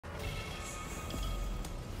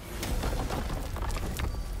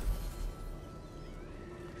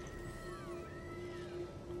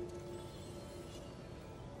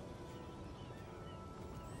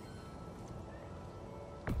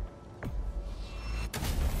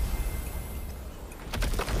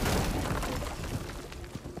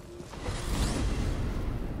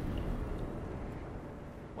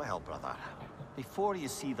brother. Before you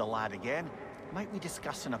see the lad again, might we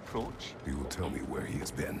discuss an approach? He will tell me where he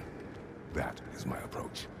has been. That is my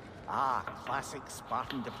approach. Ah, classic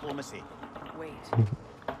Spartan diplomacy. Wait.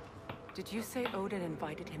 Did you say Odin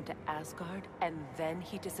invited him to Asgard, and then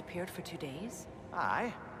he disappeared for 2 days?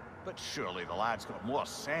 Aye, but surely the lad's got more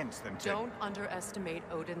sense than to... Don't underestimate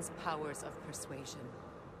Odin's powers of persuasion.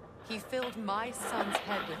 He filled my son's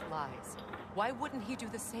head with lies. Why wouldn't he do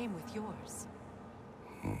the same with yours?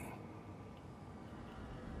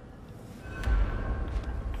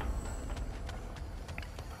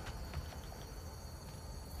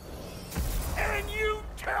 And you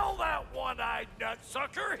tell that one-eyed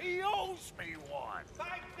nutsucker he owes me one.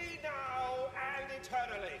 Thank me now and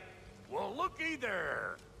eternally. Well, looky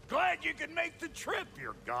there. Glad you can make the trip,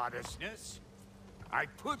 your goddessness. I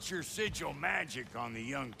put your sigil magic on the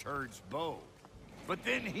young turd's bow. But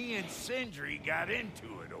then he and Sindri got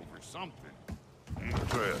into it over something.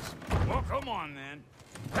 Atreus. Well, come on then.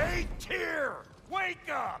 Hey, Tyr! Wake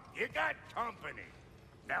up! You got company.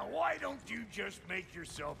 Now, why don't you just make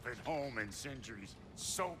yourself at home in Sindri's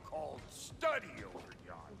so-called study over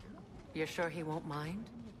yonder? You're sure he won't mind?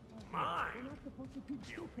 Mine?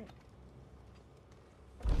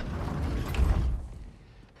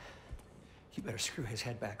 You better screw his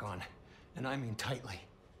head back on, and I mean tightly.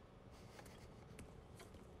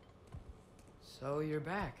 So you're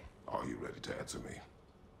back. Are you ready to answer me?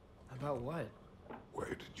 About what? Where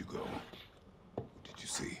did you go? Who did you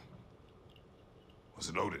see? Was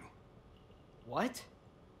it Odin? What?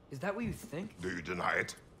 Is that what you think? Do you deny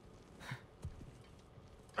it?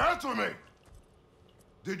 Answer me!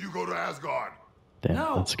 Did you go to Asgard? Damn,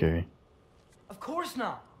 No. that's scary. Of course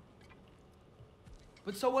not.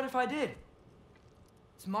 But so what if I did?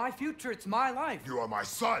 It's my future, it's my life. You are my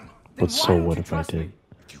son. Then But why so don't what you if I trust did? me?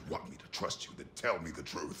 If you want me to trust you, then tell me the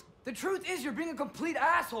truth. The truth is you're being a complete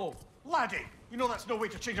asshole. Laddie, you know that's no way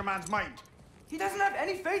to change a man's mind. He doesn't have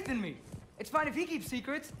any faith in me. It's fine if he keeps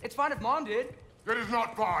secrets. It's fine if Mom did. It is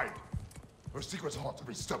not fine. Her secrets haunt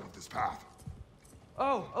every step of this path.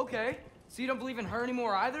 Oh, okay. So you don't believe in her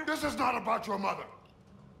anymore either? This is not about your mother.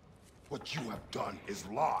 What you have done is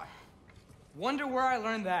lie. Wonder where I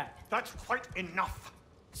learned that. That's quite enough.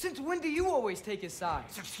 Since when do you always take his side?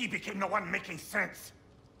 Since he became the one making sense.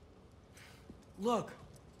 Look,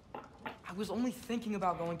 I was only thinking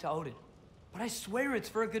about going to Odin. But I swear it's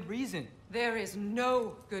for a good reason. There is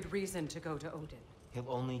no good reason to go to Odin. He'll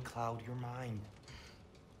only cloud your mind.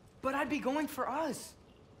 But I'd be going for us.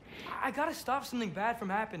 I gotta stop something bad from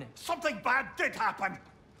happening. Something bad did happen.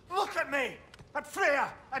 Look at me, at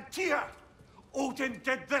Freya, at Tyr. Odin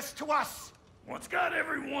did this to us. What's got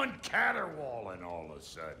everyone caterwauling all of a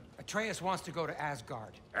sudden? Atreus wants to go to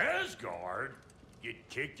Asgard. Asgard? Get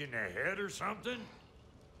kicked in the head or something?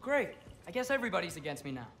 Great. I guess everybody's against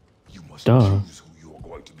me now. You must Duh. choose who you are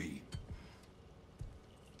going to be.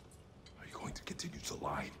 Are you going to continue to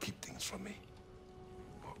lie and keep things from me?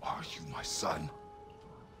 Or are you my son?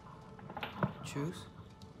 Choose?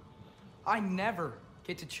 I never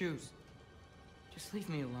get to choose. Just leave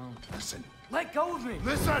me alone. Listen. Let go of me!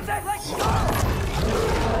 Listen! I said let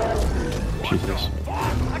go! Jesus.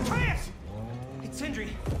 Atreus! It's Sindri.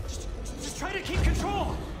 Just try to keep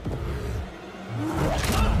control. Come on!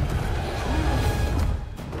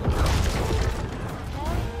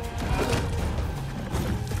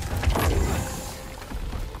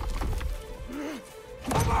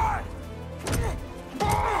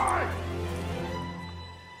 Come on!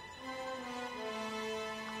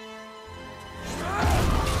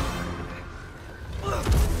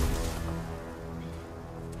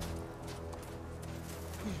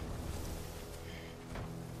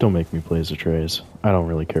 Don't make me play as Atreus. I don't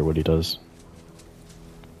really care what he does.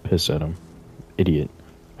 Piss at him. Idiot.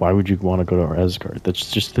 Why would you want to go to Asgard? That's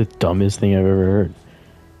just the dumbest thing I've ever heard.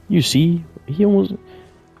 You see? He almost...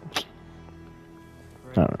 I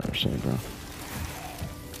don't understand, bro.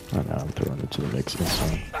 I know I'm throwing it to the mix this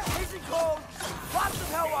time. Freezing cold! Lots of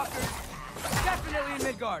Hellwalkers! Definitely in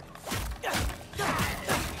Midgard!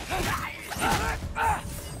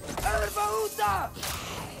 Elbauta!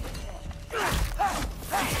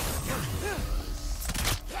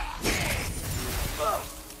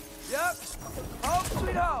 Yep. Home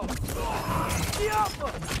sweet home.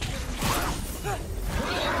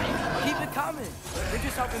 Keep it coming. You're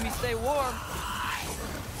just helping me stay warm.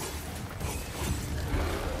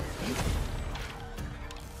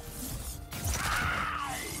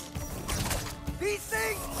 These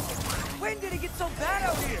things? When did it get so bad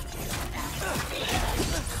out here?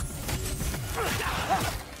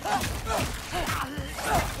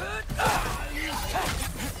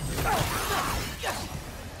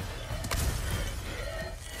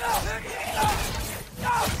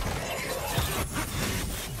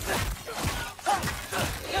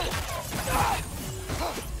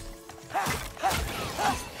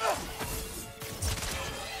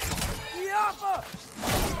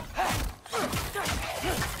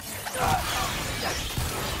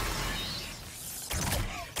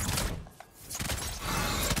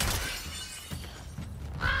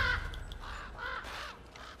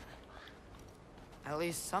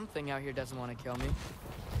 least something out here doesn't want to kill me.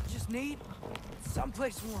 Just need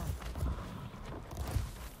someplace warm.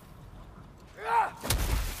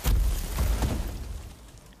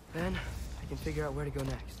 Then I can figure out where to go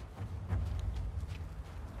next.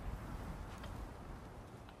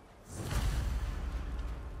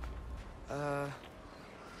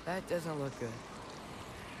 That doesn't look good.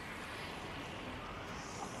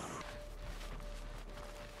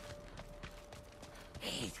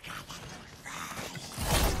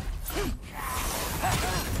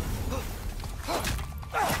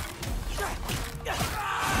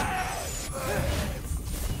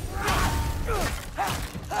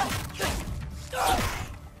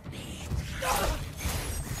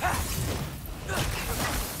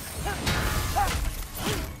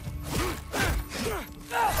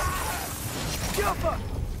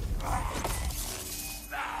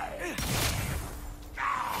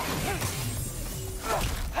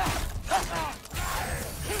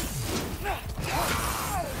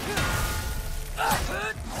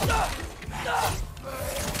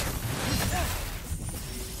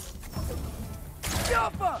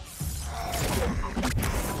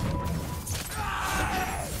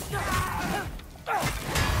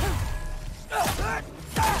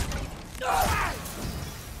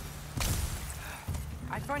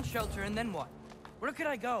 I'd find shelter, and then what? Where could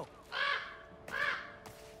I go?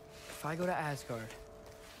 If I go to Asgard,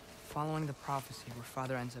 following the prophecy where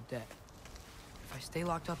Father ends up dead, if I stay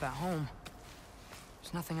locked up at home,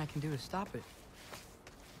 there's nothing I can do to stop it.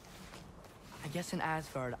 I guess in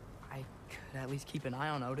Asgard, I could at least keep an eye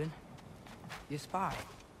on Odin. Be a spy.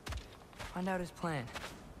 Find out his plan.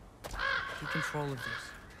 Take control of this.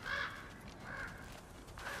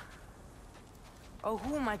 Oh,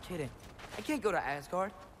 who am I kidding? I can't go to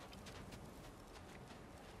Asgard.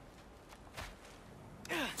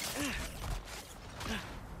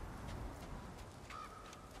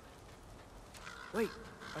 Wait,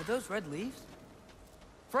 are those red leaves?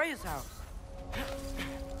 Freya's house.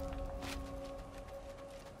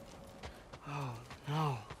 Oh,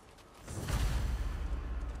 no.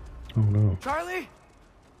 Oh no. Charlie?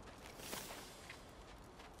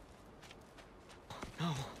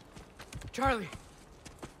 No. Charlie.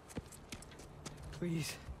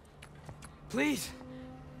 Please. Please.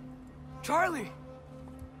 Charlie!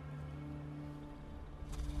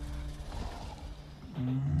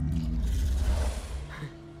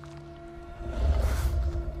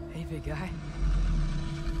 Hey, big guy.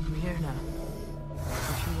 I'm here now.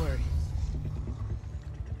 Don't you worry.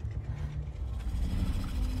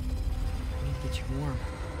 I need to get you warm.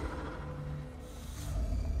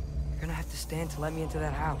 You're gonna have to stand to let me into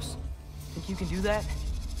that house. Think you can do that?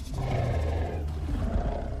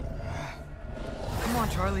 Come on,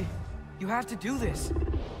 Charlie. You have to do this.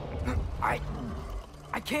 I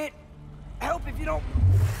can't help if you don't...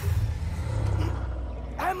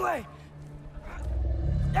 Emily!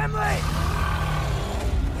 Emily!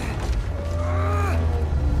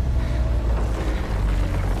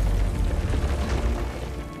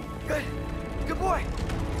 Good. Good boy.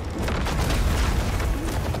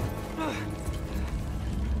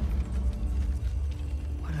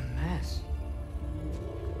 What a mess.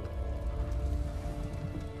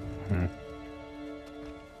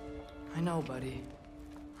 I know, buddy.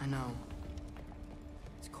 I know.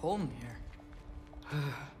 It's cold in here.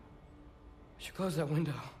 We should close that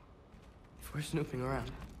window if we're snooping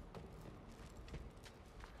around.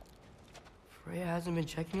 Freya hasn't been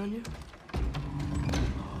checking on you?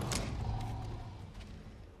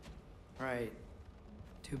 Right.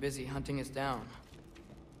 Too busy hunting us down.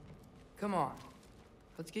 Come on.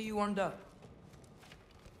 Let's get you warmed up.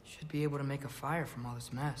 Should be able to make a fire from all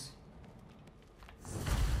this mess.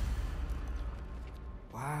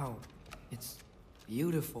 Wow. It's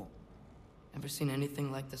beautiful. Never seen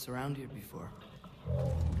anything like this around here before.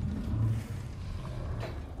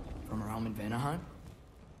 From her home in Vanaheim?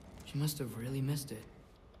 She must have really missed it.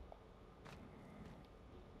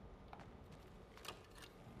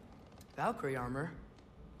 Valkyrie armor?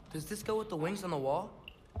 Does this go with the wings on the wall?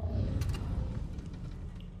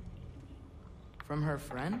 From her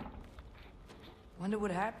friend? Wonder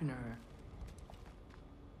what happened to her.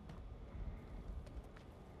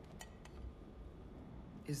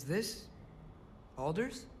 Is this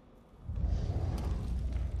Baldur's?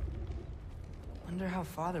 Wonder how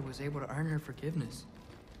Father was able to earn her forgiveness.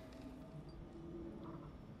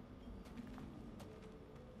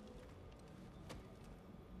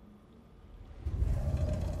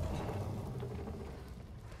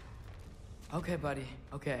 Okay, buddy.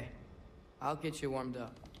 Okay. I'll get you warmed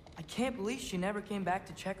up. I can't believe she never came back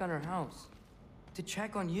to check on her house. To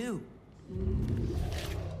check on you.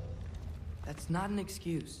 That's not an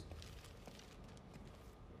excuse.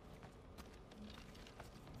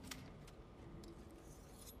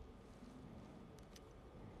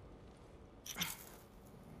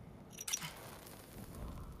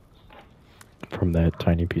 From that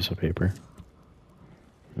tiny piece of paper.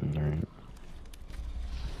 Alright.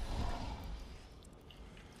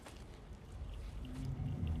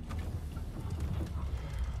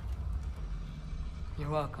 You're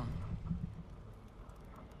welcome.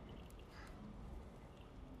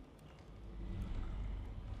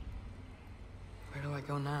 Where do I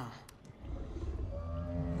go now?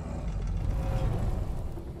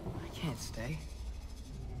 I can't stay.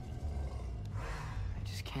 I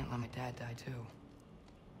just can't let my dad die too.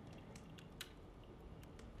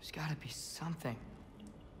 There's gotta be something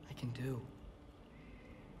I can do.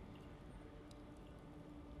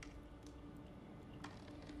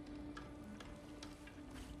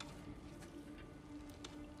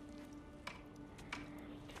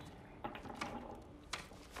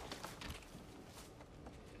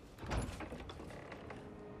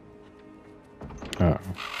 Oh.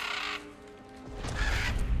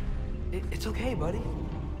 It's okay, buddy.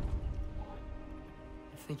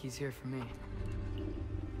 I think he's here for me.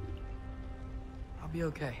 I'll be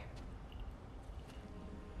okay.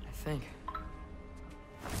 I think.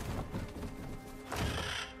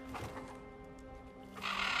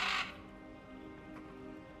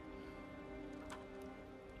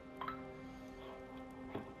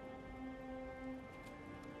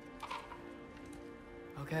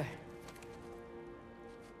 Okay.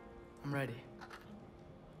 I'm ready.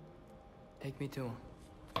 Take me to him.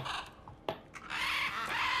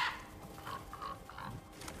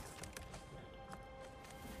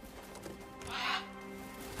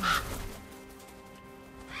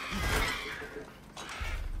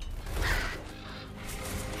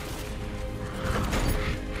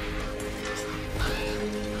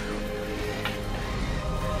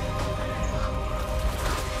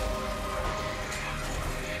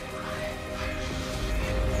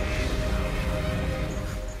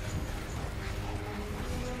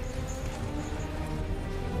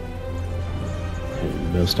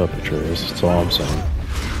 Messed up Atreus, that's all I'm saying.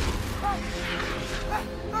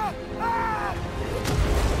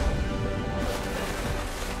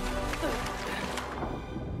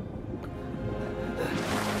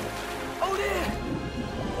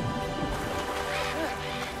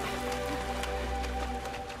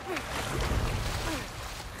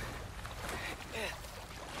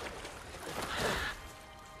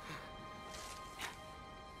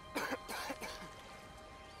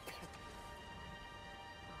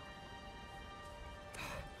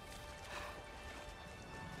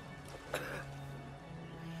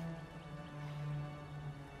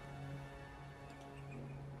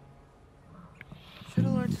 Should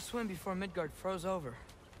have learned to swim before Midgard froze over.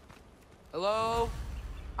 Hello?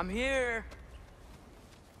 I'm here.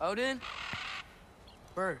 Odin?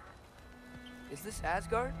 Bird. Is this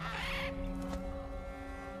Asgard?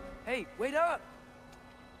 Hey, wait up!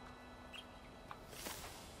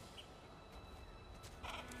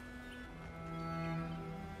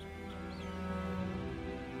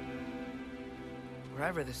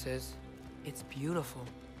 Wherever this is, it's beautiful.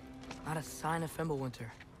 Not a sign of Fimbulwinter.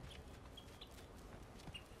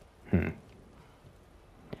 Alright,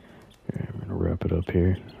 I'm gonna wrap it up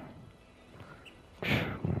here.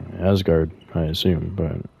 Asgard, I assume,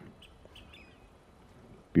 but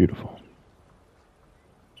beautiful.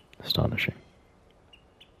 Astonishing.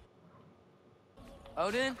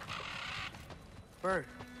 Odin? Bird.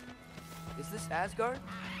 Is this Asgard?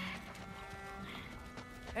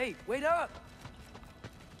 Hey, wait up!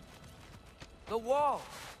 The wall!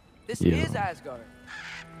 This Yeah. is Asgard!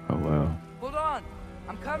 Oh wow. Hold on!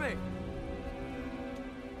 I'm coming!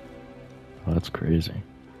 Oh, that's crazy.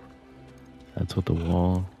 That's what the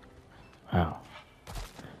wall... Wow.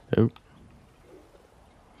 Oh.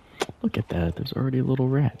 Look at that, there's already little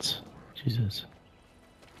rats. Jesus.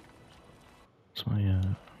 So my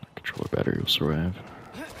controller battery will survive.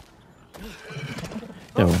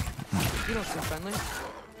 Yeah, well, You don't seem friendly.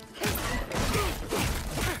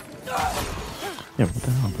 yeah, what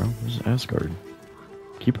the hell, bro? This is Asgard.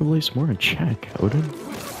 Keep a place more in check, Odin.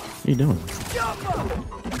 What are you doing? This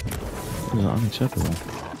is unacceptable.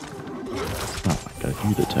 Oh my god,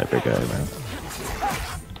 you the type of guy, man.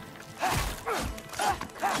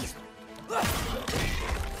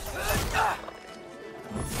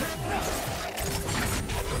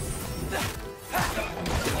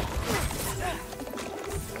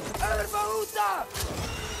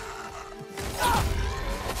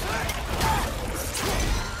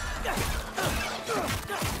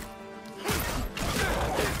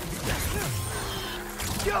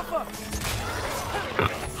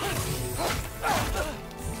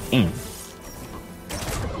 Damn.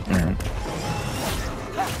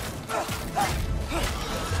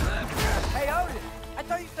 Hey, Odin! I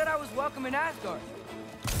thought you said I was welcome in Asgard.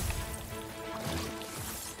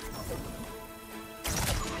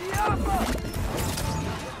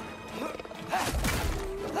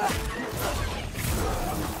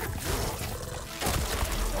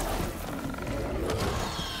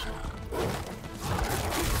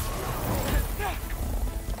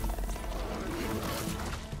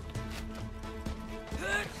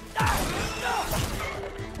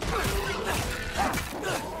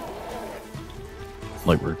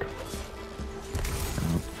 Light work.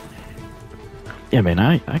 Yeah, man,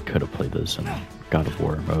 I could have played this in God of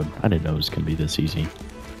War mode. I didn't know it was gonna be this easy.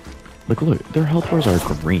 Like, look, their health bars are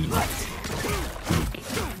green. Like,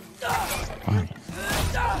 fine.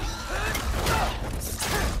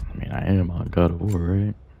 I mean, I am on God of War,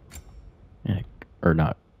 right? Yeah, or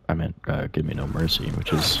not. I meant Give Me No Mercy,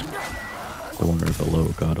 which is the one right below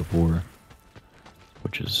God of War,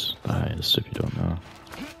 which is the highest, if you don't know.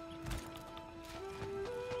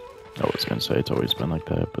 I was gonna say it's always been like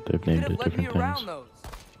that, but they've named it different things.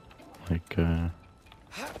 Like God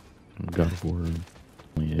of War,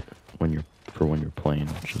 when you're playing,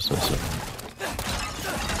 it just says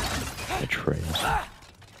Atreus.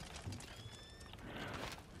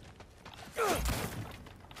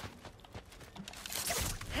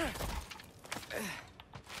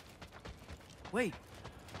 Wait,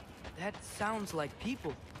 that sounds like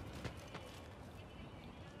people.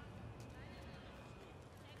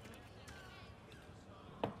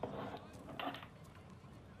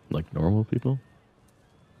 Like normal people?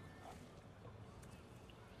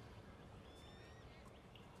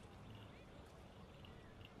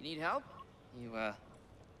 You need help? You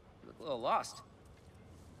look a little lost.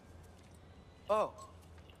 Oh,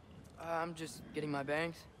 I'm just getting my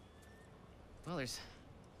bangs. Well, there's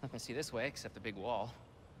nothing to see this way except the big wall.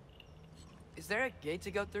 Is there a gate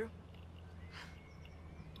to go through?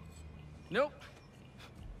 Nope.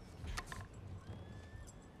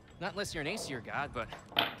 Not unless you're an Aesir god, but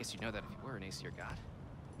I guess you'd know that if you were an Aesir god.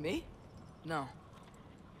 Me? No.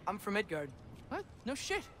 I'm from Midgard. What? No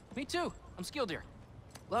shit. Me too. I'm Skildir.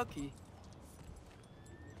 Lucky.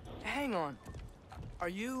 Hang on. Are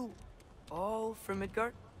you all from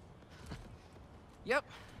Midgard? Yep.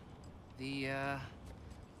 The,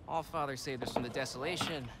 Allfather saved us from the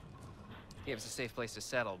desolation. Gave us a safe place to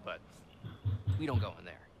settle, but we don't go in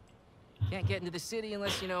there. Can't get into the city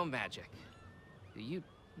unless you know magic. You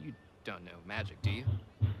don't know magic, do you?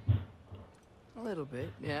 A little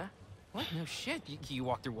bit, yeah. What? No shit. You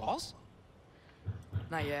walk through walls?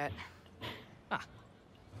 Not yet. Ah.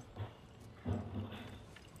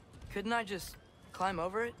 Couldn't I just climb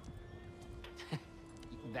over it?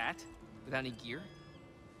 That? Without any gear?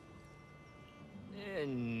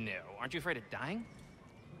 No. Aren't you afraid of dying?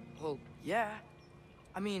 Well, yeah.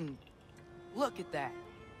 I mean, look at that.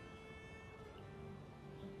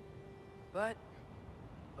 But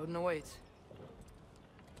Odin awaits.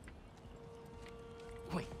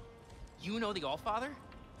 Wait, you know the Allfather?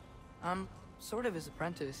 I'm sort of his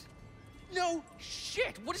apprentice. No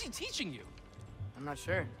shit! What is he teaching you? I'm not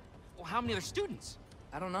sure. Well, how many other students?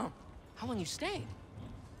 I don't know. How long you stayed?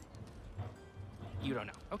 You don't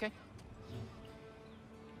know. Okay.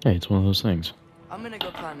 Hey, it's one of those things. I'm gonna go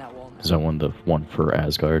climb that wall now. Is that the one for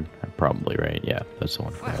Asgard? Probably, right? Yeah, that's the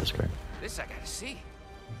one for Asgard. This I gotta see.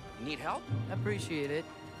 You need help? Appreciate it,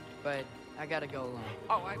 but I gotta go alone.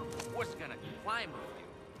 Oh, I was gonna climb with you.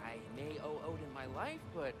 I may owe Odin my life,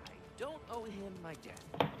 but I don't owe him my death.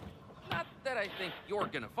 Not that I think you're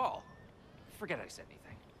gonna fall. Forget I said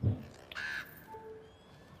anything.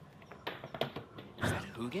 Is that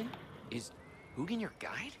Hugin? Is Hugin your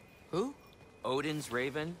guide? Who? Odin's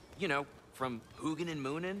Raven. You know, from Hugin and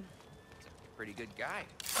Moonin. He's a pretty good guide.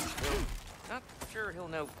 Though, not sure he'll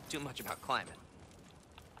know too much about climbing.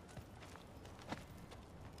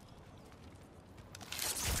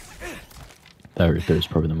 That right there is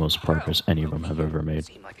probably the most progress any of them have ever made.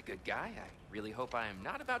 Seem like a good guy. I really hope I am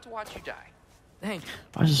not about to watch you die. Thanks.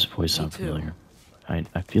 Why does this voice sound familiar? I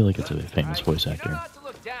feel like it's a famous voice actor. Not to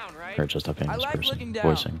look down, right? Or just a famous I like person looking down.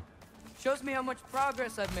 voicing. Shows me how much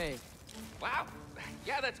progress I've made. Wow.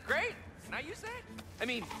 Yeah, that's great. Can I use that? I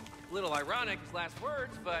mean, a little ironic, his last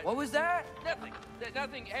words, but... What was that? Nothing.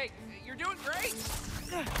 Nothing. Hey, you're doing great.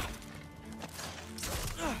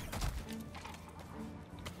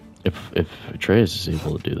 If Atreus is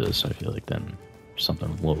able to do this, I feel like then something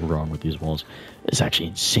a little wrong with these walls. It's actually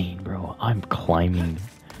insane, bro. I'm climbing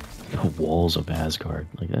the walls of Asgard.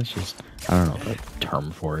 Like, that's just... I don't know the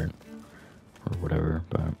term for it. Or whatever,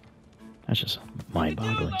 but... That's just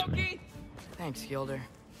mind-boggling to me. Thanks, Gilder.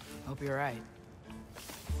 Hope you're right.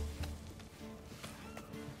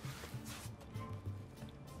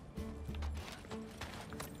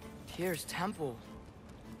 Tyr's temple.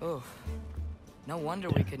 Oh, no wonder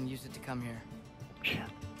we couldn't use it to come here. Shit.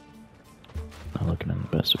 Not looking in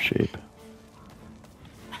the best of shape.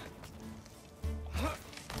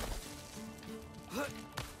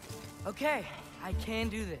 Okay, I can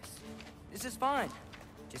do this. This is fine.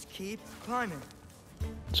 Just keep climbing.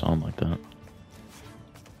 Sound like that.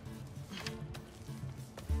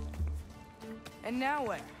 And now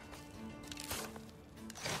where?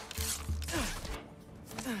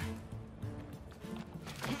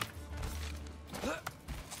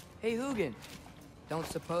 Hey, Hugin. Don't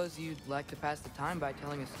suppose you'd like to pass the time by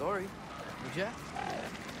telling a story, would ya?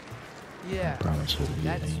 Yeah, Promise you,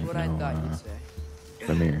 that's ain't what I no, thought you'd say.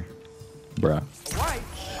 Come here. Bruh. A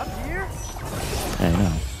wife? Up here? Hey,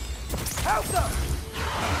 no. How so?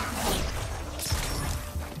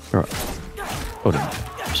 Bro. Odin.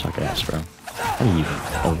 Suck ass, bro. How do you even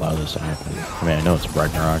allow this to happen? I mean, I know it's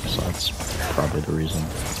Ragnarok, so that's probably the reason.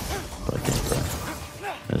 But I think, bro,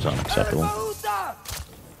 it is unacceptable.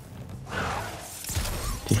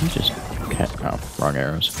 Did he just... Oh, wrong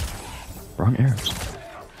arrows. Wrong arrows.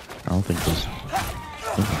 I don't think this...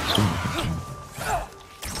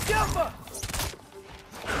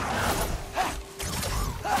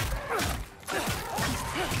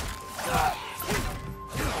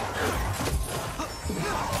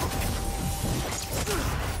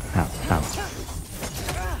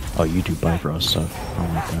 Oh, you do Bifrost stuff. I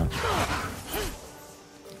don't like that.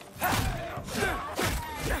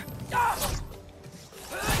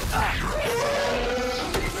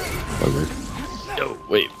 Over. Oh,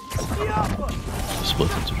 wait.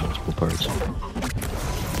 Split into multiple parts.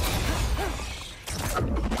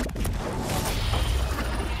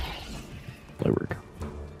 Light work.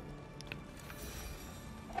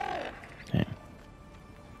 Damn.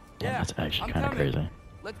 Yeah, that's actually kind of crazy.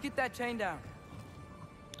 Let's get that chain down.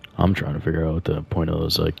 I'm trying to figure out what the point of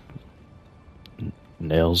those, like,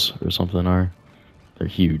 nails or something are. They're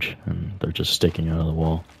huge, and they're just sticking out of the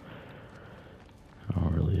wall. I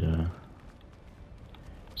don't really,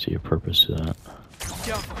 see a purpose to that.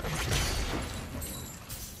 Jump.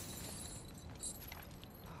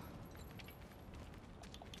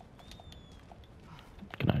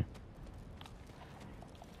 Can I?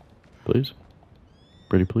 Please?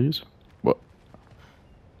 Pretty please? What?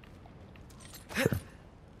 Sure.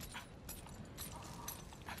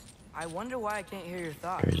 I wonder why I can't hear your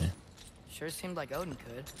thoughts. Crazy. Sure seemed like Odin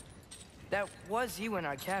could. That was you in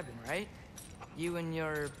our cabin, right? You and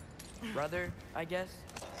your brother, I guess?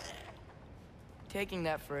 Taking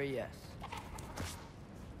that for a yes.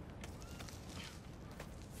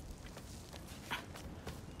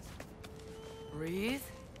 Breathe.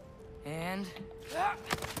 And...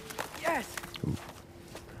 Yes! Ooh.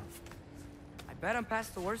 I bet I'm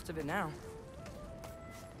past the worst of it now.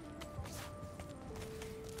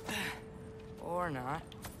 Or not.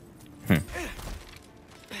 Nice.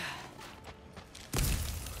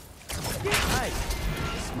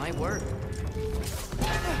 This might work.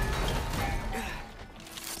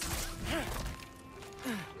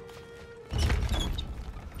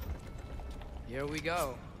 Here we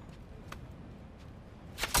go.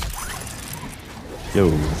 Yo.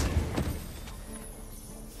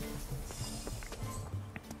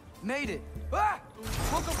 Made it. Ah!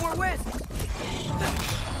 Woke up more wisps.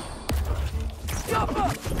 Jump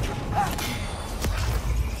up!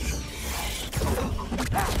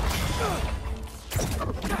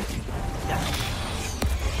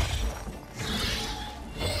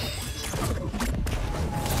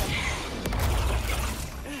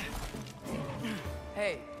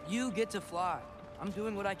 Hey, you get to fly. I'm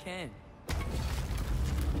doing what I can.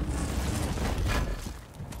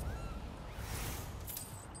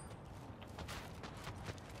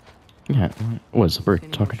 Yeah, what's the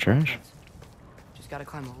bird talking trash? Just gotta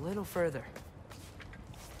climb a little further.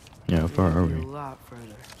 Yeah, how far are we? A lot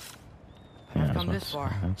further. Yeah, I've come this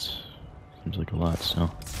far. That's seems like a lot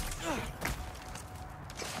still.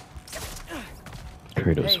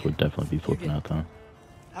 Kratos would definitely be flipping out though.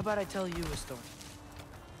 How about I tell you a story?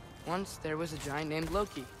 Once there was a giant named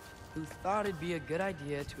Loki who thought it'd be a good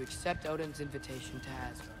idea to accept Odin's invitation to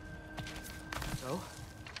Asgard. So,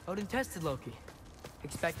 Odin tested Loki,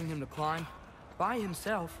 expecting him to climb by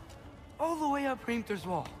himself all the way up Hrimthur's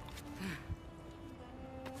wall.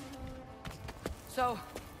 So,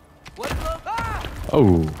 what did Loki... Ah!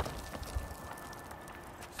 Oh!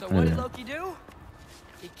 So what did Loki do?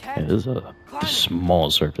 He kept Yeah, this is a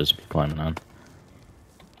small surface to be climbing on.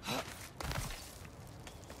 He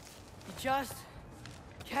just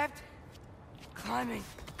kept climbing.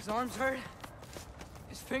 His arms hurt.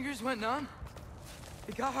 His fingers went numb.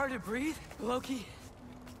 It got hard to breathe. Loki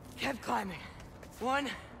kept climbing. One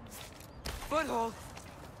foothold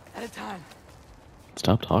at a time.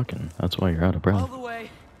 Stop talking. That's why you're out of All breath. the way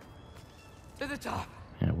to the top.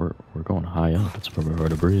 Yeah, we're going high up. It's probably hard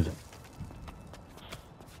to breathe.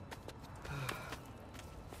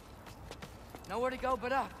 Nowhere to go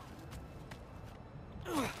but up.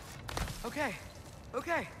 Okay,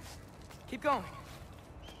 okay. Keep going.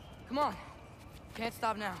 Come on. Can't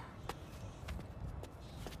stop now.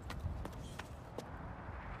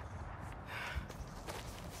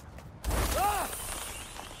 Ah!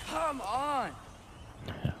 Come on.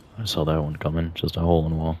 Yeah, I saw that one coming. Just a hole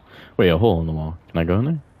in the wall. Wait, a hole in the wall. Can I go in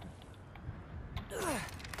there?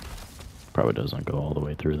 Probably doesn't go all the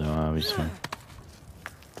way through though, obviously.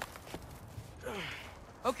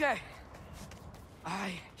 Okay.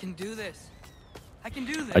 I can do this. I can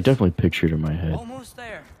do this. I definitely pictured in my head. Almost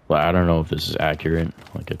there. Well, I don't know if this is accurate.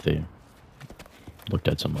 Like if they looked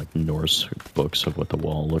at some like Norse books of what the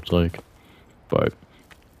wall looked like. But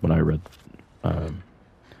when I read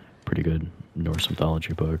pretty good Norse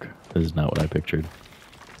mythology book, this is not what I pictured.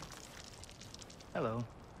 Hello.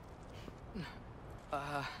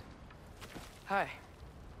 Hi.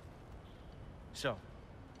 So,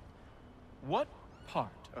 what part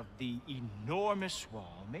of the enormous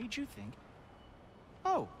wall made you think,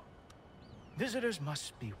 oh, visitors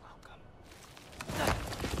must be welcome?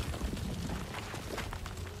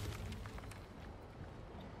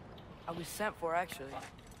 I was sent for, actually.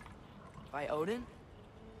 By Odin?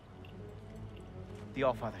 The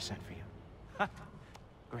Allfather sent for you. Ha!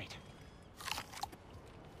 Great.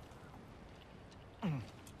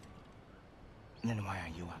 Then why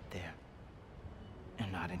are you up there?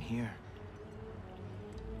 And not in here?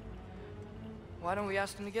 Why don't we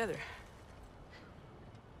ask them together?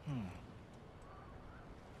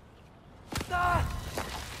 Ah!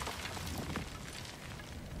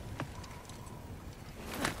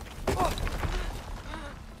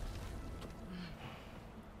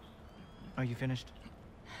 Are you finished?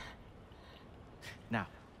 Now,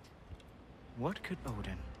 what could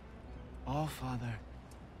Odin, Allfather,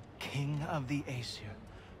 King of the Aesir,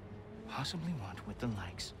 possibly want with the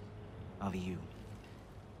likes of you?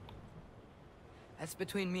 That's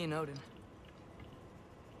between me and Odin.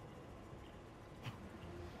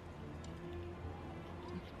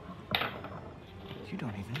 You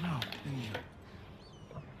don't even know, do you?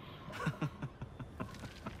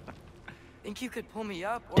 Think you could pull me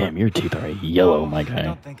up? Or... Damn, your teeth are yellow, my I guy.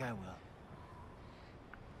 don't think I will.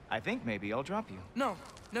 I think maybe I'll drop you. No.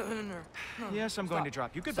 No. Yes, I'm going to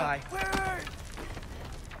drop you. Goodbye. Wait.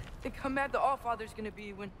 Think how mad the Allfather's gonna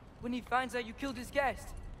be when he finds out you killed his guest.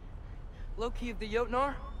 Loki of the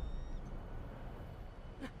Jotnar?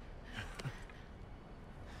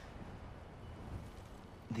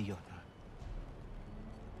 The Jotnar.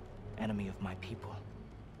 Enemy of my people.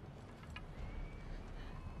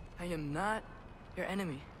 I am not your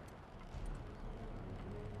enemy.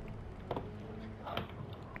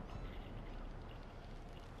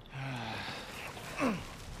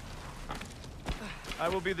 I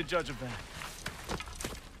will be the judge of that.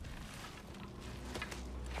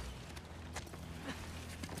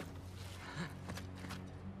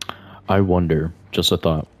 I wonder, just a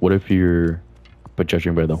thought, what if you're, but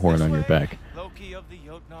judging by the horn on your back, Loki of the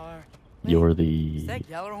Jotnar. you're the... Is that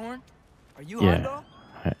Gjallarhorn? Are you Yeah. Heimdall?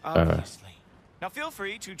 Obviously. Now feel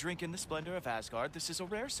free to drink in the splendor of Asgard. This is a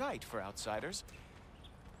rare sight for outsiders.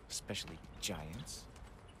 Especially giants.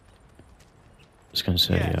 I was gonna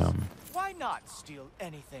say, Yes. Why not steal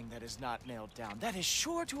anything that is not nailed down? That is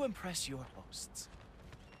sure to impress your hosts.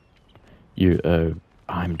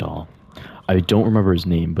 Heimdall. I don't remember his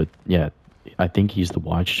name, but yeah, I think he's the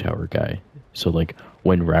Watchtower guy. So like,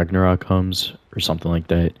 when Ragnarok comes, or something like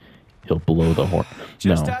that, he'll blow the horn.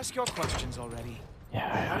 Just No. ask your questions already. Yeah,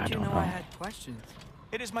 I How'd you don't know know. I had questions?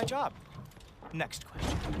 It is my job. Next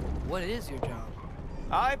question. What is your job?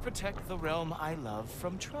 I protect the realm I love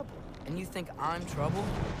from trouble. And you think I'm trouble?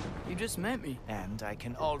 You just met me. And I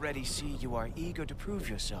can already see you are eager to prove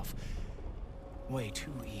yourself. Way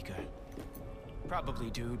too eager. Probably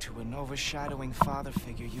due to an overshadowing father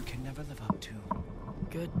figure you can never live up to.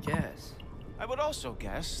 Good guess. I would also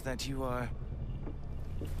guess that you are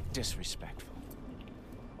disrespectful,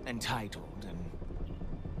 entitled, and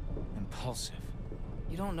impulsive.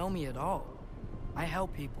 You don't know me at all. I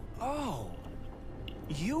help people. Oh,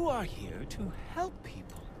 you are here to help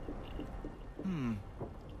people.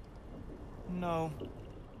 No.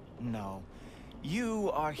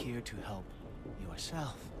 You are here to help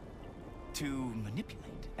yourself. To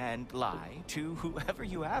manipulate and lie to whoever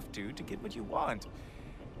you have to get what you want.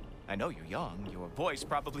 I know you're young. Your voice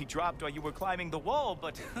probably dropped while you were climbing the wall,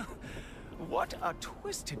 but what a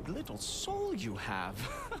twisted little soul you have.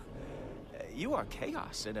 You are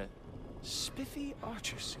chaos in a spiffy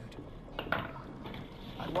archer suit.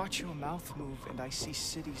 I watch your mouth move and I see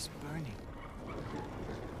cities burning.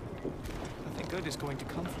 Nothing good is going to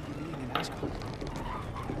come from you being in Asgard.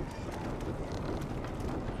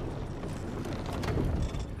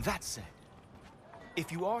 That said, if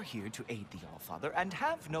you are here to aid the Allfather and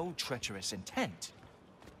have no treacherous intent,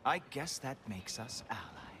 I guess that makes us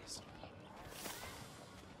allies.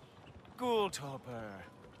 Ghoultoper.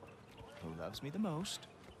 Who loves me the most?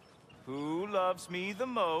 Who loves me the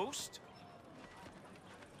most?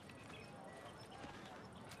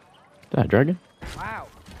 That dragon? Wow,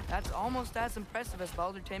 that's almost as impressive as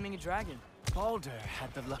Baldur taming a dragon. Baldur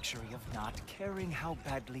had the luxury of not caring how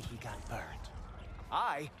badly he got burned.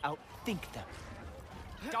 I outthink them.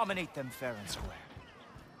 Dominate them fair and square.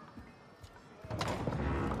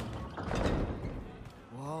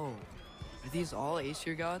 Whoa, are these all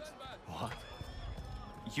Aesir gods? What?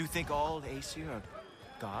 You think all Aesir are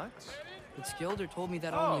gods? But Skilder told me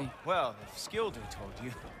that Oh, only... well, if Skilder told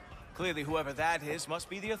you, clearly whoever that is must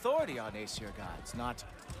be the authority on Aesir gods, not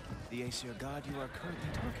the Aesir god you are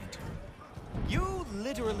currently talking to. You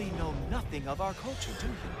literally know nothing of our culture, do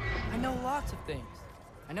you? I know lots of things.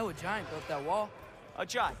 I know a giant built that wall. A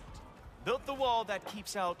giant built the wall that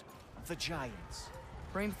keeps out the giants.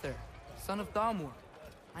 Hrimthur, son of Thamur.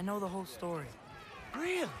 I know the whole story.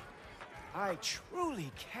 Really? I truly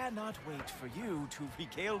cannot wait for you to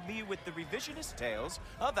regale me with the revisionist tales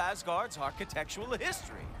of Asgard's architectural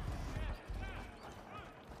history.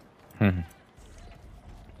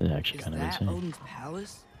 It's actually Is kind of that insane. Odin's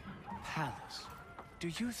palace? Palace. Do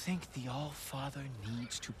you think the All-Father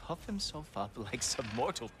needs to puff himself up like some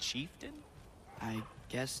mortal chieftain? I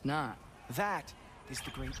guess not. That is the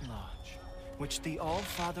Great Lodge, which the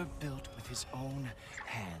All-Father built with his own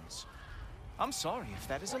hands. I'm sorry if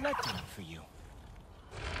that is a letdown for you.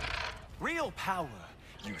 Real power,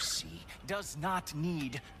 you see, does not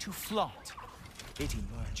need to flaunt. It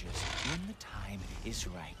emerges when the time is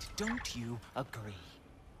right. Don't you agree?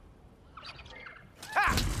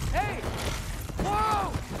 Ha! Hey!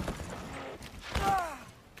 Whoa!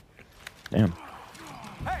 Damn.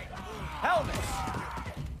 Hey! Helmet!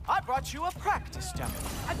 I brought you a practice dummy.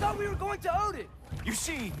 I thought we were going to Odin! You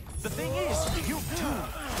see, the thing is, you do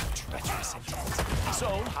have treacherous intent.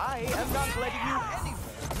 So I am not letting you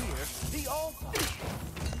anywhere near the All-Father.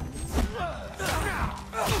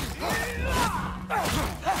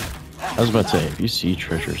 I was about to say, if you see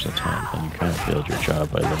treasures intent, then you kind of failed your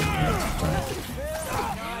job by letting me in.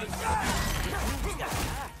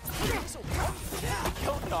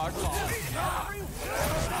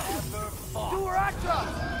 Do her actor!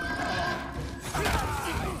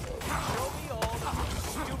 Show me all the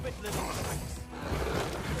stupid little tricks.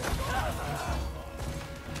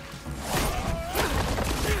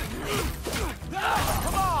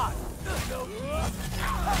 Come on!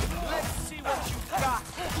 Let's see what you've got.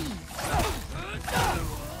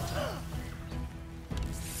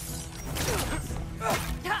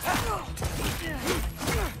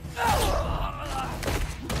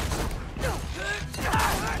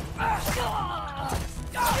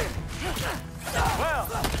 Well,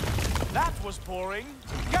 that was boring.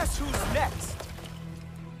 Guess who's next?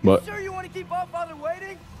 What? Sure you want to keep Allfather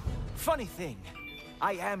waiting? Funny thing,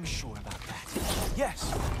 I am sure about that.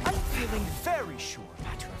 Yes, I'm feeling very sure,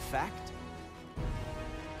 matter of fact.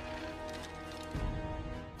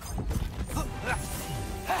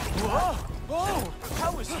 Whoa! Whoa!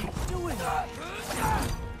 How is he doing that?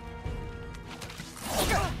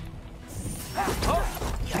 Oh,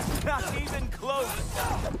 not even close.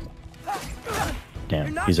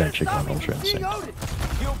 Damn, he's actually kind of interesting.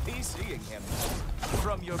 You'll be seeing him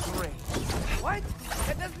from your grave. What?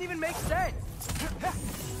 That doesn't even make sense.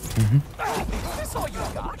 Is this all you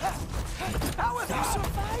got? How have you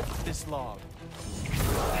survived this long?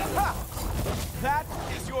 Ha! That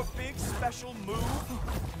is your big special move?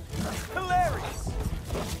 Hilarious!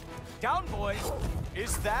 Down, boy.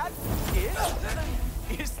 Is that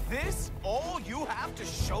it? Is this all you have to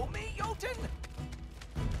show me, Jotun?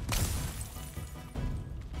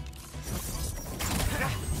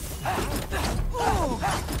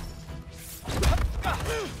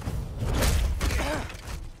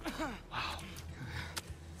 Wow.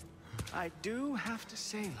 I do have to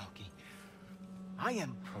say, Loki, I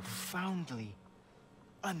am profoundly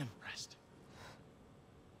unimpressed.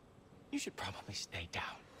 You should probably stay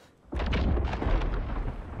down.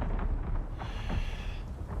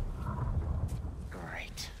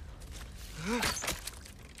 Great.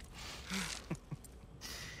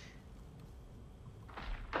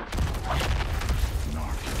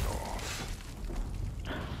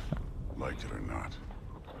 like it or not,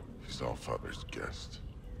 she's Allfather's guest.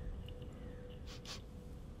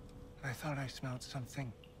 I thought I smelled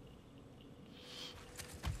something.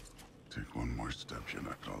 Take one more step, you're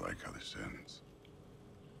not gonna like how this ends.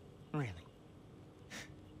 Really?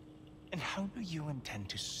 And how do you intend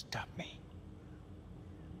to stop me?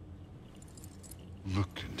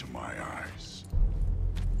 Look into my eyes.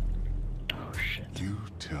 Oh shit. You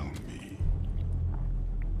tell me.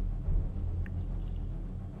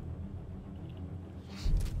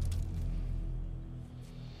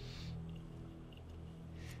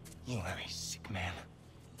 You are a sick man.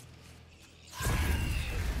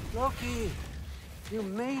 Loki, you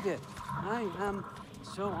made it. I am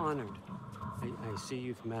so honored. I see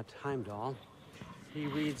you've met Heimdall. He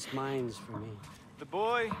reads minds for me. The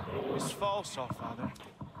boy is false, Allfather.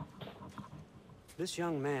 This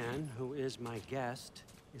young man, who is my guest,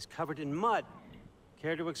 is covered in mud.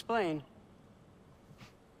 Care to explain?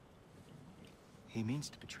 He means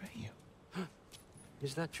to betray you.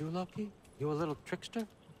 Is that true, Loki? You a little trickster?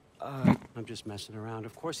 I'm just messing around.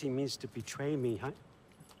 Of course he means to betray me,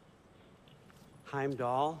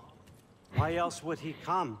 Heimdall? Why else would he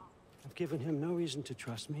come? I've given him no reason to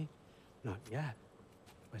trust me. Not yet.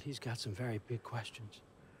 But he's got some very big questions.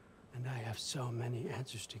 And I have so many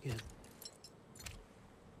answers to give.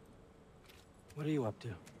 What are you up to?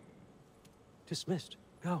 Dismissed.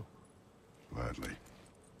 Go. Gladly.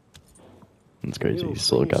 It's crazy. You He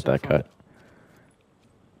still bring got that yourself up. cut.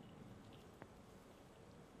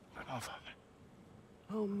 But Allfather.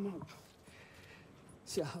 Oh, no.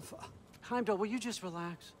 Heimdall, will you just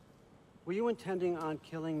relax? Were you intending on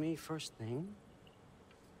killing me first thing?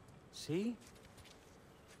 See?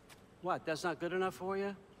 What, that's not good enough for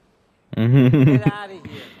you? Get out of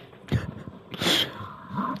here.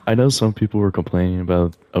 I know some people were complaining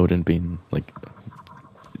about Odin being, like,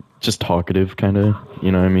 just talkative, kind of,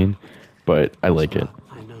 you know what I mean? But I like it.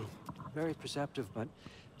 I know. Very perceptive, but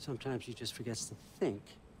sometimes he just forgets to think,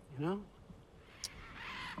 you know?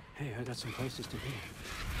 Hey, I got some places to be.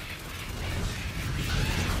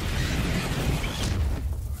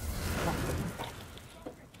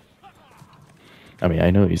 I mean,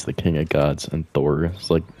 I know he's the king of gods, and Thor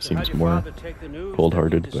is, like, So how'd seems your more father take the news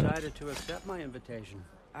cold-hearted, that you but... decided to accept my invitation?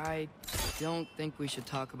 I don't think we should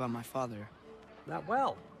talk about my father. Not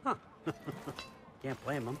well, huh? Can't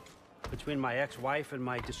blame him. Between my ex-wife and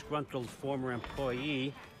my disgruntled former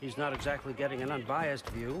employee, he's not exactly getting an unbiased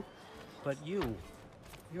view. But you're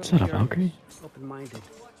Is that a curious, Valkyrie? open-minded.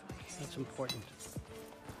 That's important.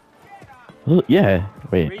 Oh, yeah.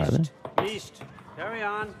 Wait, are they? Beast, carry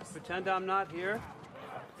on. Pretend I'm not here.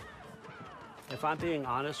 If I'm being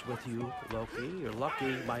honest with you, Loki, you're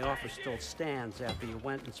lucky my offer still stands after you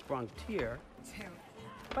went and sprung Tyr.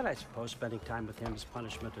 But I suppose spending time with him is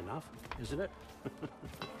punishment enough, isn't it?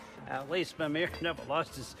 At least Mimir never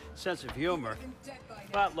lost his sense of humor.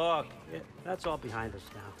 But look, that's all behind us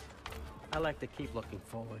now. I like to keep looking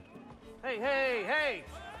forward. Hey!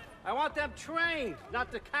 I want them trained, not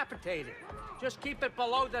decapitated. Just keep it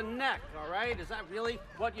below the neck, all right? Is that really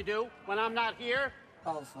what you do when I'm not here?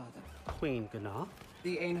 Allfather, Queen Gná.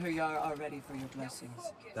 the Einherjar are ready for your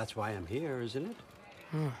blessings. That's why I'm here, isn't it?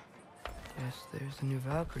 Guess there's a new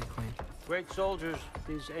Valkyrie Queen. Great soldiers,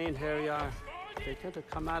 these Einherjar. They tend to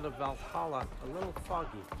come out of Valhalla a little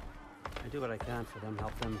foggy. I do what I can for them,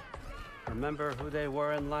 help them remember who they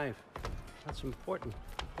were in life. That's important,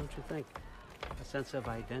 don't you think? A sense of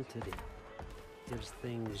identity gives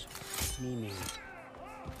things meaning.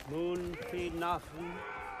 Moon Nafen,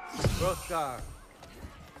 Hrothgar.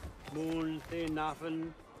 Moon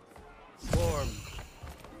Nafen, Worm.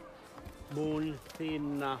 Moon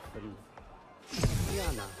Nafen,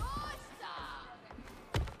 Yana.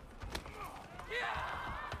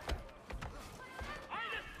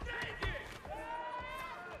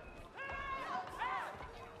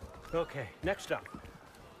 Okay, next up.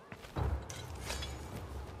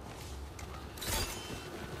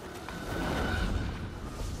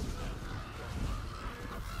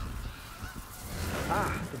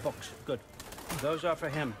 The books. Good. Those are for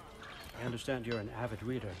him. I understand you're an avid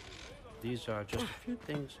reader. These are just a few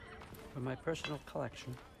things from my personal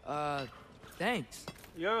collection. Thanks.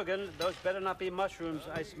 Jurgen, those better not be mushrooms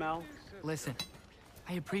I smell. Listen,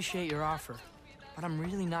 I appreciate your offer, but I'm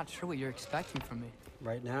really not sure what you're expecting from me.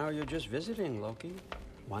 Right now, you're just visiting, Loki.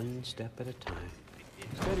 One step at a time.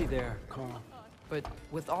 Steady there, Carl. But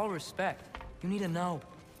with all respect, you need to know.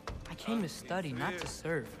 I came to study, not to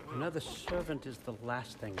serve. Another servant is the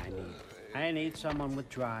last thing I need. I need someone with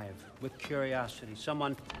drive, with curiosity,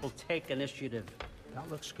 someone who'll take initiative. That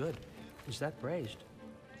looks good. Is that braised?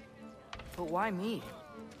 But why me?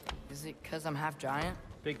 Is it because I'm half giant?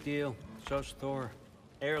 Big deal. So's Thor.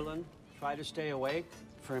 Erlen, try to stay awake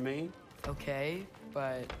for me. Okay,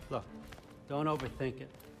 but... Look, don't overthink it.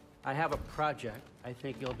 I have a project I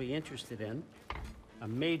think you'll be interested in. A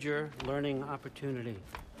major learning opportunity.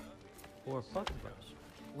 For both of us.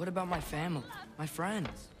 What about my family? My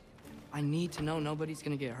friends? I need to know nobody's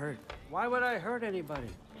gonna get hurt. Why would I hurt anybody?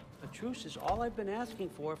 A truce is all I've been asking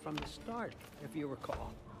for from the start, if you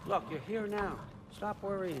recall. Look, you're here now. Stop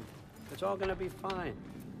worrying. It's all gonna be fine.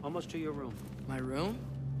 Almost to your room. My room?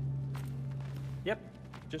 Yep,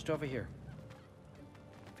 just over here.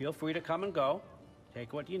 Feel free to come and go.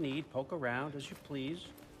 Take what you need, poke around as you please.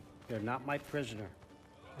 You're not my prisoner.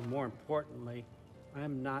 And more importantly,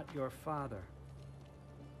 I'm not your father.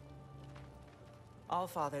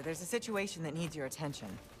 Allfather, there's a situation that needs your attention.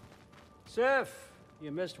 Sif, you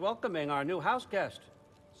missed welcoming our new house guest.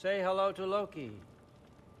 Say hello to Loki.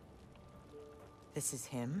 This is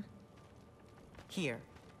him? Here.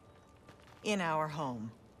 In our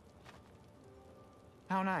home.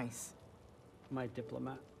 How nice. My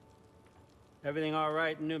diplomat. Everything all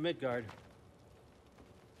right in New Midgard?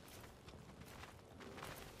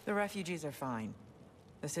 The refugees are fine.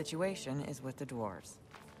 The situation is with the dwarves.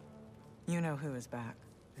 You know who is back.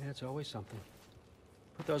 Yeah, it's always something.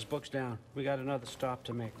 Put those books down. We got another stop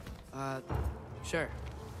to make. Sure.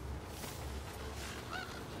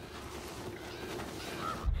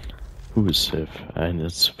 Who is Sif? And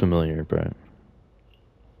it's familiar, but...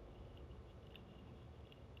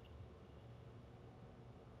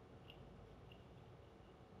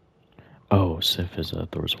 Oh, Sif is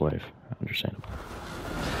Thor's wife. Understandable.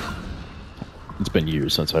 It's been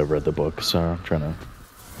years since I read the book, so I'm trying to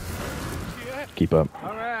keep up.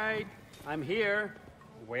 All right, I'm here.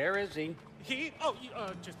 Where is he?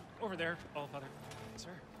 Just over there, Allfather. Sir.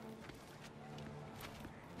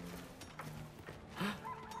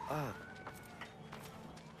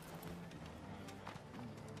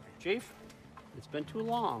 Chief, it's been too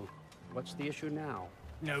long. What's the issue now?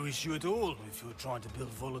 No issue at all if you're trying to build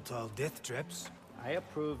volatile death traps. I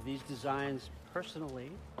approve these designs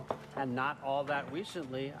personally, and not all that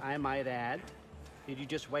recently, I might add. Did you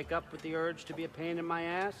just wake up with the urge to be a pain in my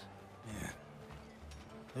ass? Yeah.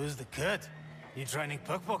 Who's the cut? You training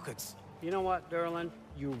pickpockets? You know what, Derlin?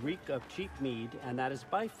 You reek of cheap mead, and that is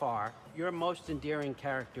by far your most endearing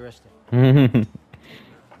characteristic.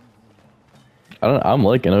 I'm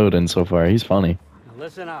liking Odin so far. He's funny. Now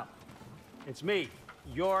listen up. It's me,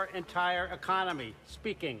 your entire economy,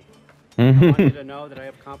 speaking. I want you to know that I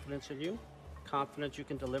have confidence in you. Confidence you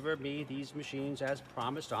can deliver me these machines as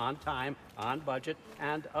promised, on time, on budget,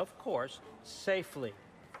 and, of course, safely.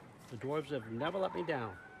 The dwarves have never let me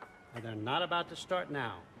down, and they're not about to start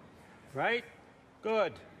now. Right?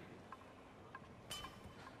 Good.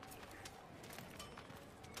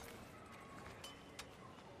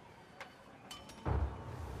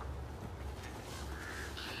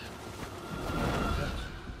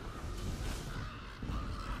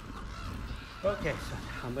 Okay, son,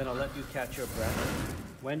 I'm gonna let you catch your breath.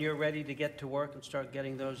 When you're ready to get to work and start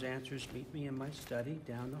getting those answers, meet me in my study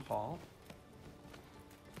down the hall.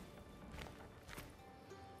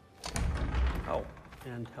 Oh,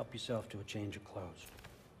 and help yourself to a change of clothes.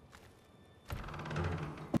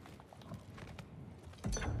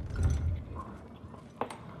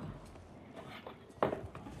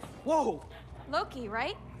 Whoa! Loki,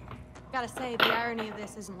 right? Gotta say, the irony of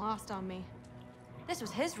this isn't lost on me. This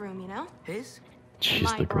was his room, you know? His? She's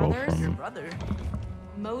My the girl brother's? Your from... brother?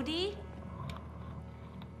 Modi?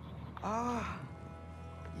 Ah,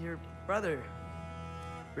 your brother.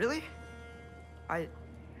 Really? I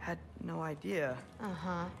had no idea.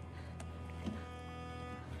 Uh-huh.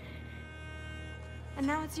 And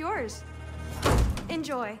now it's yours.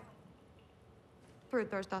 Enjoy.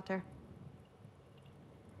 Brudthor's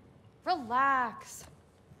Relax.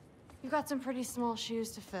 You got some pretty small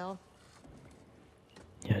shoes to fill.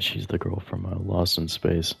 Yeah, she's the girl from Lost in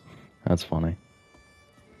Space. That's funny.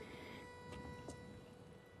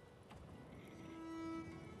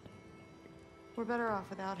 We're better off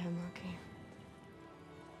without him, Loki.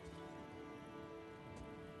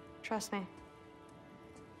 Trust me.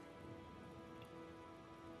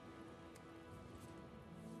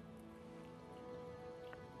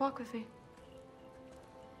 Walk with me.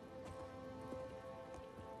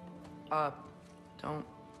 Don't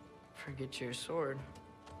forget your sword.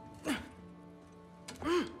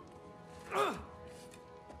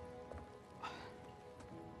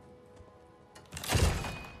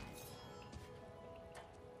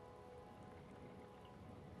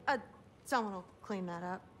 Someone will clean that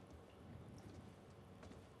up.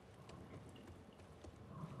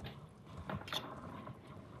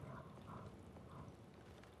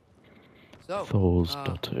 So, Thor's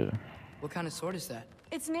daughter. what kind of sword is that?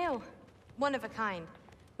 It's new. One of a kind.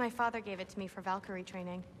 My father gave it to me for Valkyrie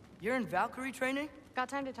training. You're in Valkyrie training? Got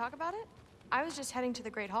time to talk about it? I was just heading to the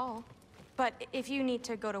Great Hall. But if you need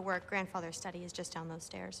to go to work, Grandfather's study is just down those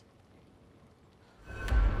stairs.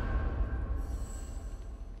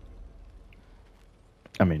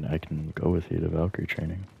 I mean, I can go with you to Valkyrie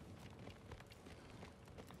training.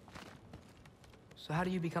 So how do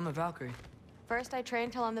you become a Valkyrie? First, I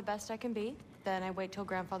train till I'm the best I can be. Then I wait till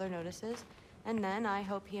Grandfather notices. And then I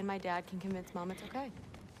hope he and my dad can convince Mom it's okay.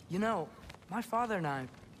 You know, my father and I,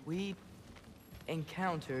 we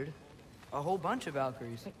encountered a whole bunch of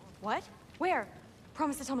Valkyries. Wait, what? Where?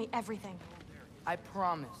 Promise to tell me everything. I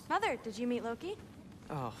promise. Mother, did you meet Loki?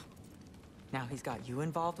 Oh. Now he's got you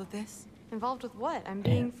involved with this? Involved with what? I'm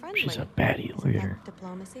being friendly. She's a baddie Isn't lawyer. that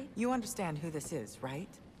diplomacy? You understand who this is, right?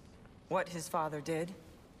 What his father did?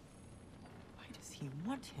 Why does he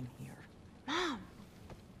want him here? Mom!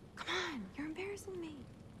 Come on, you're embarrassing me.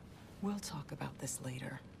 We'll talk about this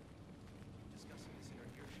later.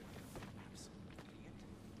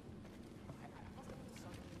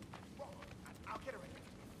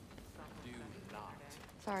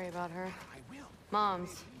 Sorry about her.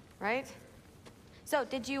 Mom's, right? So,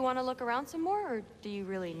 did you want to look around some more, or do you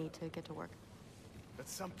really need to get to work? But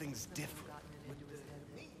something's different.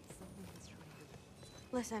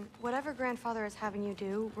 Listen, whatever Grandfather is having you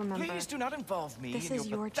do, remember... Please do not involve me this in is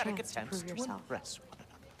your pathetic chance to attempts prove to yourself. impress one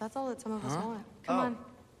another. That's all that some of us Huh? want. Come Oh, on.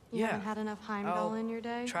 You yeah. haven't had enough Heimdall I'll in your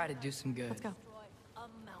day? try to do some good. Let's go. A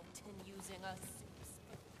mountain using us.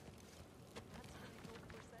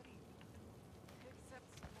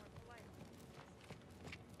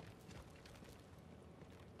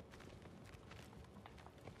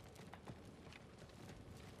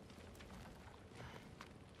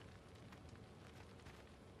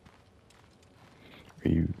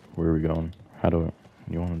 Where are we going? How do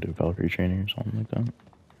you want to do Valkyrie training or something like that?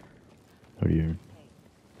 How do you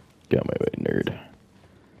get out my way, nerd?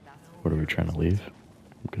 What are we trying to leave?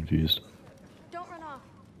 I'm confused. Don't run off.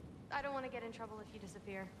 I don't want to get in trouble if you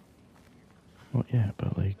disappear. Well, yeah,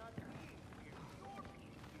 but like,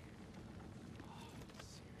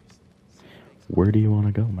 where do you want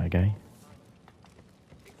to go, my guy?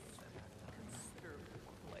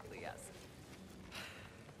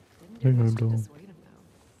 Hey, Heimdall.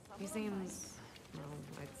 He seems, well,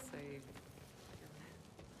 I'd say...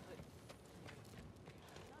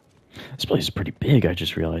 This place is pretty big, I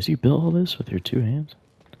just realized. You built all this with your two hands?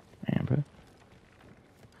 Man, bro.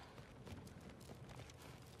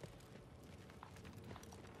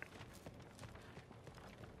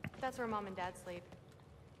 That's where Mom and Dad sleep.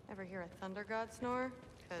 Ever hear a thunder god snore?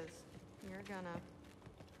 Because you're gonna...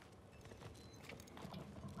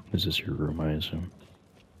 Is this your room, I assume?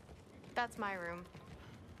 That's my room.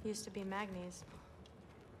 Used to be Magni's.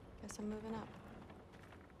 Guess I'm moving up.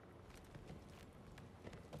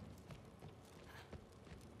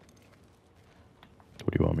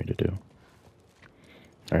 What do you want me to do?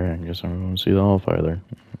 Alright, I guess I'm going to see the Allfather.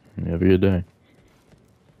 You have a good day.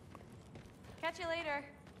 Catch you later.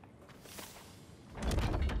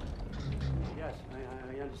 Yes,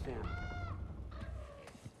 I understand.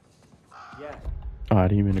 Yes. Oh, I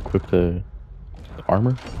didn't even equip the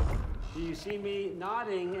armor? Do you see me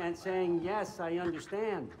nodding and saying, yes, I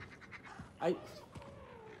understand?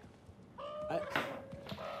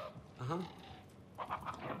 Uh-huh.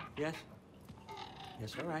 Yes.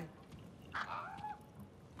 Yes, all right.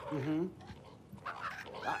 Mm-hmm.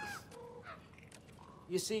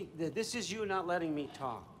 You see, this is you not letting me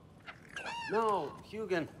talk. No,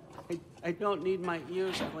 Hugin, I don't need my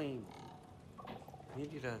ears cleaned. I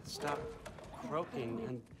need you to stop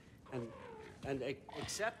croaking and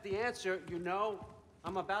accept the answer you know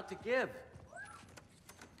I'm about to give.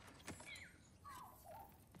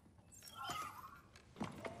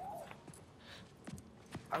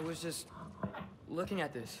 I was just looking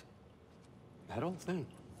at this. That old thing.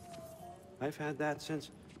 I've had that since...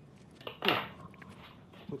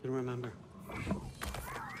 Who can remember?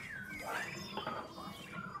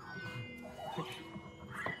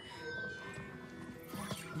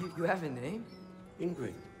 You have a name?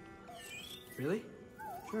 Ingrid. Really?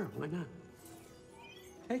 Sure, why not?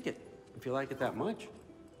 Take it, if you like it that much.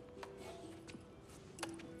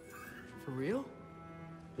 For real?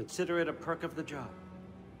 Consider it a perk of the job.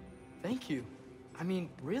 Thank you. I mean,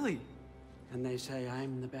 really. And they say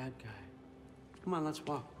I'm the bad guy. Come on, let's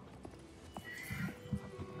walk.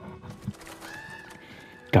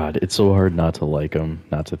 God, it's so hard not to like him,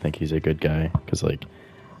 not to think he's a good guy. Because, like,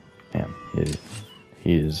 man,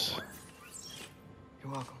 he is...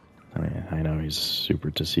 You're welcome. I mean, I know he's super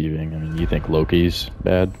deceiving. I mean, you think Loki's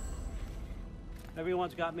bad?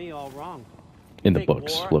 Everyone's got me all wrong. In the Think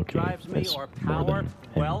books, war Loki drives me, is or more power, than him,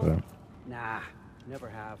 wealth? but- Nah, never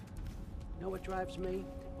have. You know what drives me?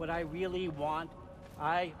 What I really want?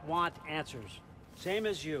 I want answers. Same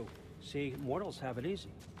as you. See, mortals have it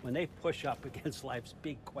easy. When they push up against life's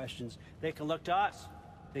big questions, they can look to us.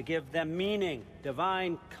 They give them meaning,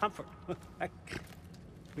 divine comfort.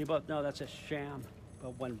 We both know that's a sham.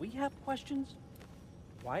 But when we have questions,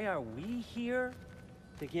 why are we here?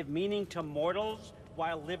 To give meaning to mortals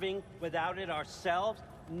while living without it ourselves?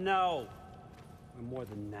 No. We're more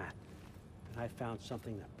than that. And I found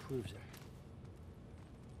something that proves it.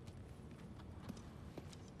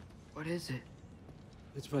 What is it?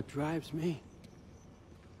 It's what drives me.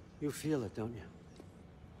 You feel it, don't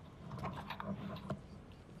you?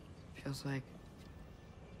 Feels like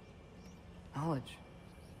knowledge.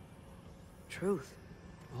 Truth.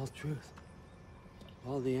 All truth.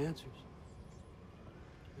 All the answers.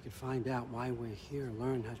 We could find out why we're here,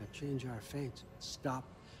 learn how to change our fates, stop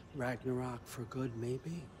Ragnarok for good,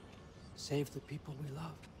 maybe. Save the people we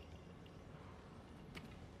love.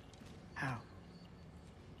 How?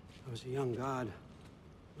 I was a young god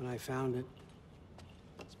when I found it.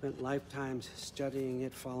 Spent lifetimes studying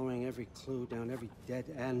it, following every clue down every dead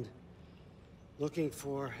end, looking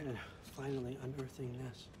for and finally unearthing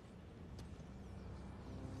this.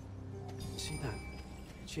 You see that?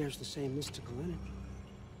 It shares the same mystical energy.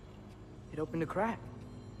 It opened a crack.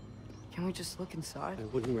 Can we just look inside? I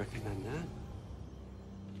wouldn't recommend that.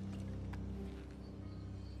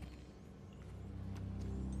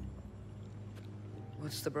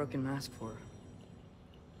 What's the broken mask for?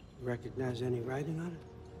 Recognize any writing on it?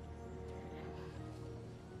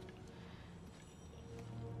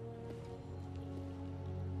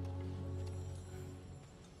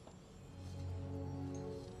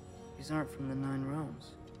 These aren't from the Nine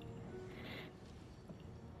Realms.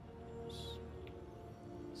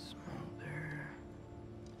 Smolder.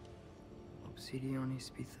 Obsidione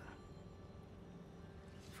Spitha.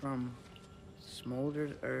 From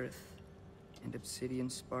smoldered earth and obsidian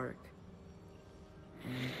spark.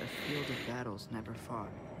 And a field of battles never fought.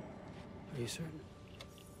 Are you certain?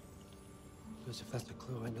 Because if that's a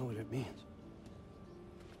clue, I know what it means.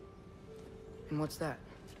 And what's that?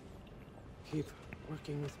 Keep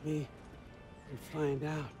working with me and find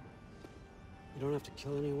out. You don't have to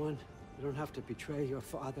kill anyone. You don't have to betray your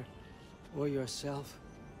father or yourself.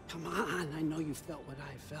 Come on, I know you felt what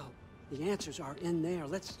I felt. The answers are in there.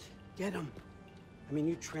 Let's get them. I mean,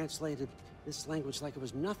 you translated this language like it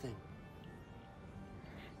was nothing.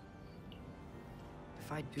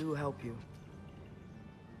 If I do help you,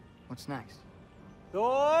 what's next?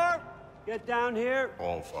 Thor, get down here.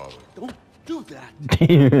 All father. Don't do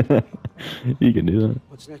that. You can do that.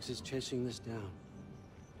 What's next is chasing this down.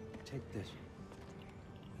 Take this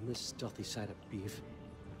and this stealthy side of beef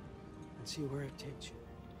and see where it takes you.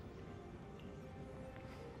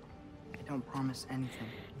 I don't promise anything.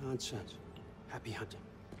 Nonsense. Happy hunting.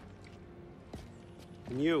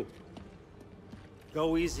 And you,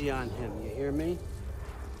 go easy on him, you hear me?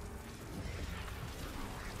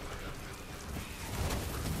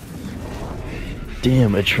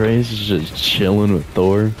 Damn, Atreus is just chilling with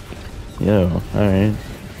Thor. Yo, alright.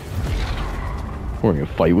 We're gonna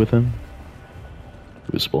fight with him.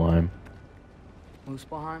 Muspelheim.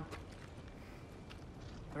 Muspelheim?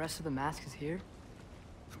 The rest of the mask is here?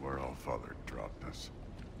 It's where all father dropped us.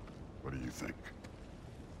 What do you think?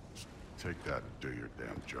 Just take that and do your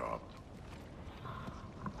damn job.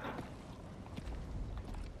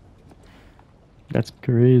 That's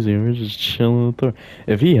crazy. We're just chilling with Thor.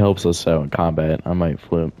 If he helps us out in combat, I might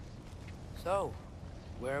flip. So,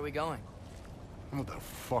 where are we going? What the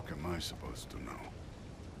fuck am I supposed to know?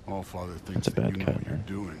 All father thinks That's a that bad you know cut, what you're man.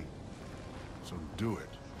 doing. So do it.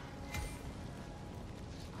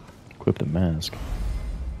 Equip the mask.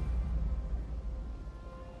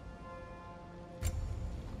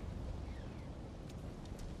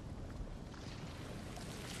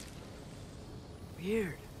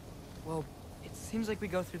 Weird. Well, it seems like we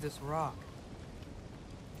go through this rock.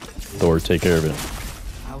 Thor, take care of it.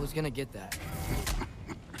 I was gonna get that.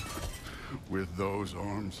 With those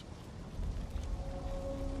arms.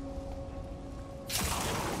 Let's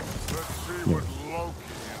see what Loki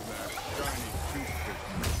and that shiny toothpick.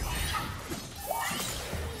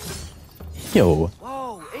 Yo,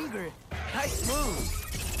 Whoa, Ingrid! Nice move!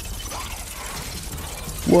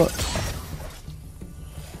 what?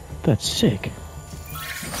 That's sick.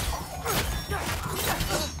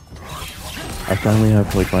 I finally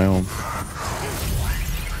have like my own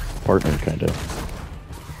partner, kind of.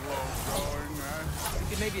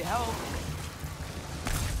 We could maybe help.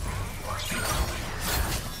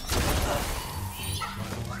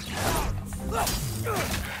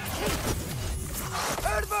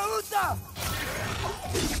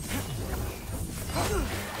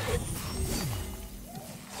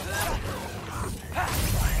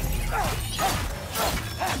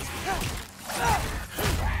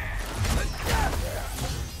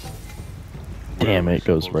 Damn, it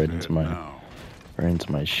goes supposed right to into head my, now? right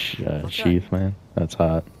into my sheath, man. That's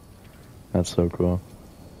hot. That's so cool.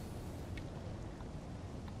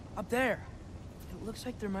 Up there. It looks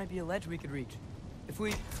like there might be a ledge we could reach. If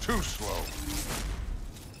we... Too slow.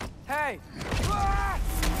 Hey!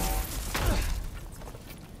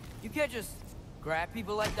 You can't just grab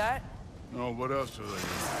people like that. No, what else are they gonna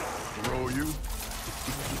throw you?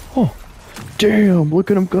 Oh, damn!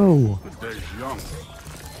 Look at him go. The day's young.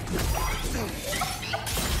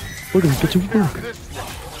 Look at him get to work. This one.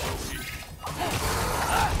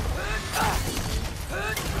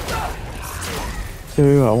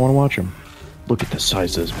 Yeah, I want to watch him. Look at the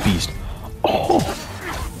size of this beast. Oh!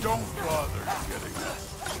 Don't bother getting up.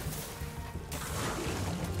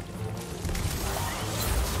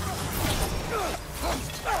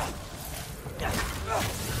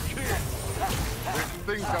 This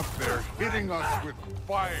thing up there hitting us with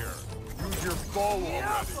fire. Use your bow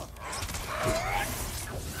already.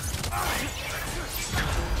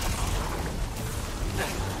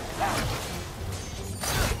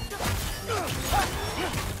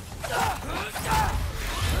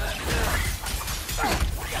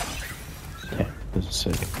 Yeah, this is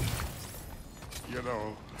sick. You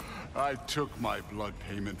know, I took my blood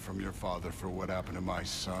payment from your father for what happened to my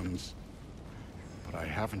sons. But I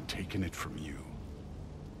haven't taken it from you.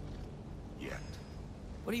 Yet.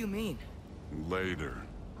 What do you mean? Later.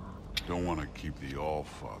 Don't want to keep the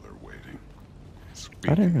All-Father waiting.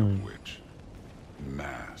 I didn't really... Which,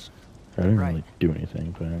 mask. I didn't really do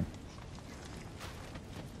anything, but...